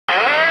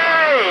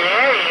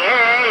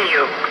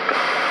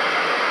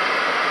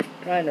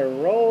trying to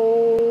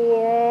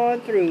roll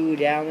on through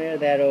down there,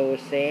 that old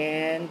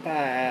sand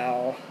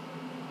pile.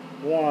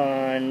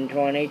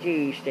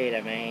 122, state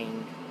of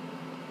Maine.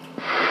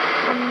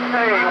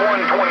 Hey,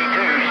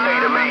 122,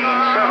 state of Maine,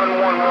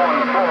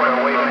 711,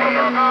 Florida, waving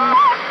hand.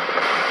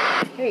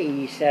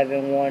 Hey,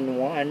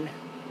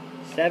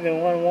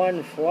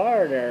 711,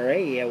 Florida.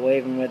 Hey, you're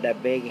waving with a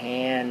big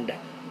hand.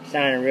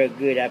 Sounding real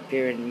good up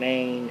here in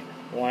Maine.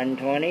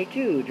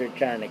 122, they're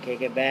trying to kick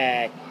it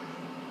back.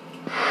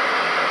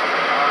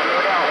 No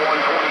doubt,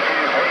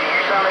 122. Hey,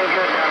 you're sounding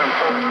good down in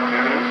Florida.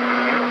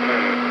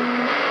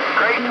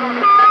 Great.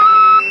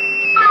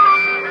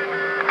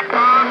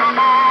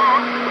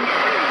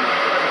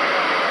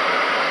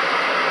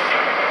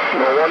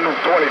 Well,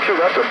 122,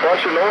 that's a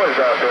bunch of noise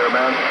out there,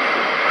 man.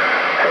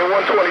 Hey,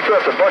 122,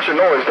 that's a bunch of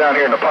noise down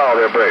here in the pile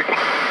there, break.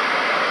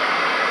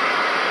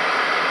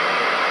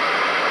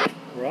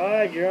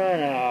 Roger, on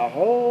a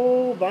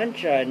whole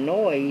bunch of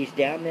noise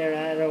down there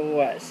out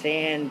of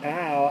sand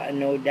pile,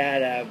 no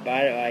doubt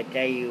about it. I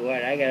tell you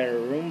what, I got a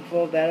room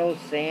full of that old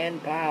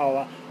sand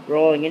pile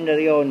rolling into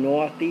the old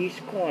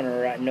northeast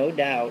corner, no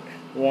doubt.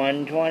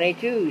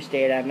 122,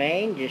 state of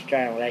Maine, just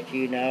trying to let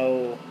you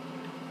know.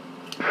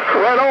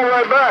 Right on,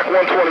 right back,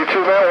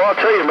 122, man. Well, I'll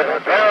tell you,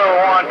 man. Hello,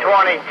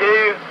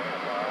 122.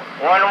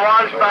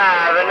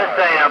 115 in the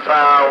sand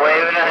pile,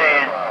 waving a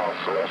hand.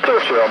 Still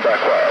sure I'm back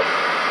quiet.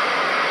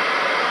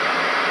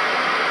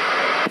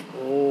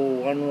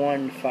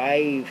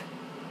 115.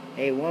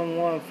 Hey,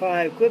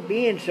 115, quit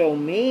being so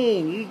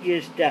mean. You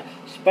just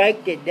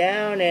spiked it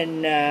down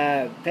and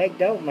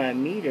pegged out my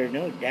meter,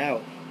 no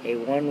doubt. Hey,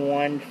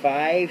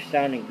 115,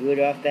 sounding good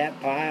off that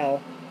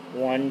pile.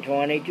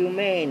 122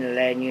 Maine,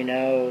 letting you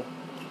know.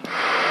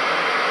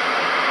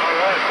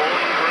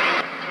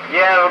 You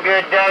have a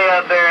good day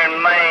up there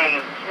in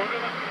Maine.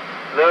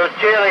 A little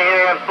chilly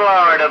here in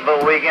Florida,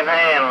 but we can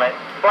handle it.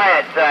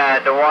 Flat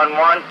side to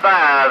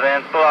 115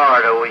 in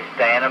Florida, we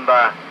standing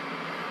by.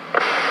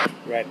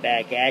 Right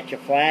back at you,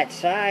 flat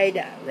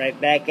side. Right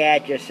back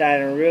at you,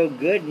 sounding real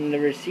good in the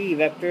receive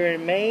up here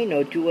in Maine.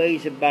 No two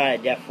ways about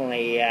it.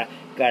 Definitely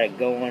got it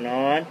going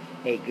on.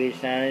 Hey, good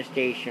sounding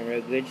station,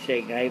 real good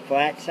signal. Hey,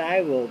 flat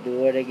side, we'll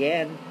do it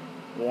again.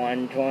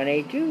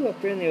 122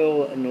 up in the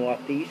old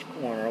northeast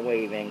corner,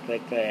 waving,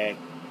 click, click.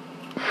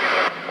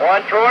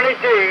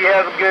 122, you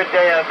have a good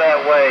day up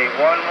that way.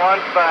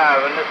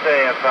 115 in the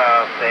sand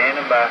pile,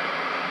 standing by.